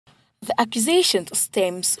The accusation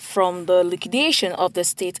stems from the liquidation of the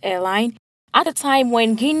state airline at a time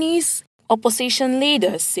when Guinea's opposition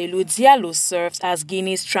leader Cellou Diallo served as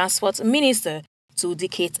Guinea's transport minister 2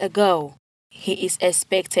 decades ago. He is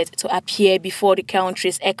expected to appear before the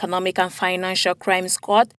country's Economic and Financial Crimes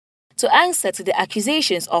Court to answer to the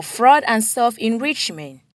accusations of fraud and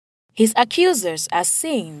self-enrichment. His accusers are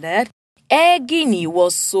saying that Air Guinea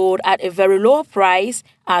was sold at a very low price.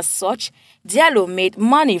 As such, Diallo made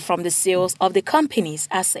money from the sales of the company's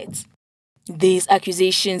assets. These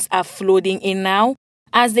accusations are flooding in now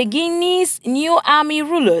as the Guinea's new army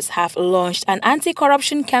rulers have launched an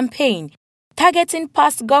anti-corruption campaign targeting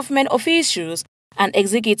past government officials and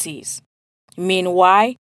executives.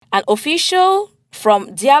 Meanwhile, an official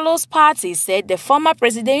from Diallo's party said the former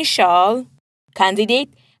presidential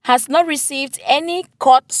candidate has not received any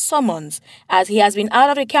court summons as he has been out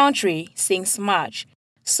of the country since March.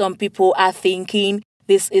 Some people are thinking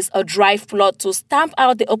this is a drive plot to stamp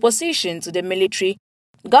out the opposition to the military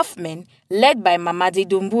government led by Mamadi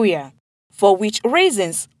Doumbouya, for which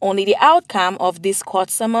reasons only the outcome of this court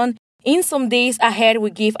summon in some days ahead will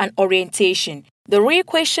give an orientation. The real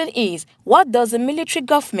question is, what does the military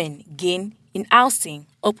government gain in ousting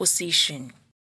opposition?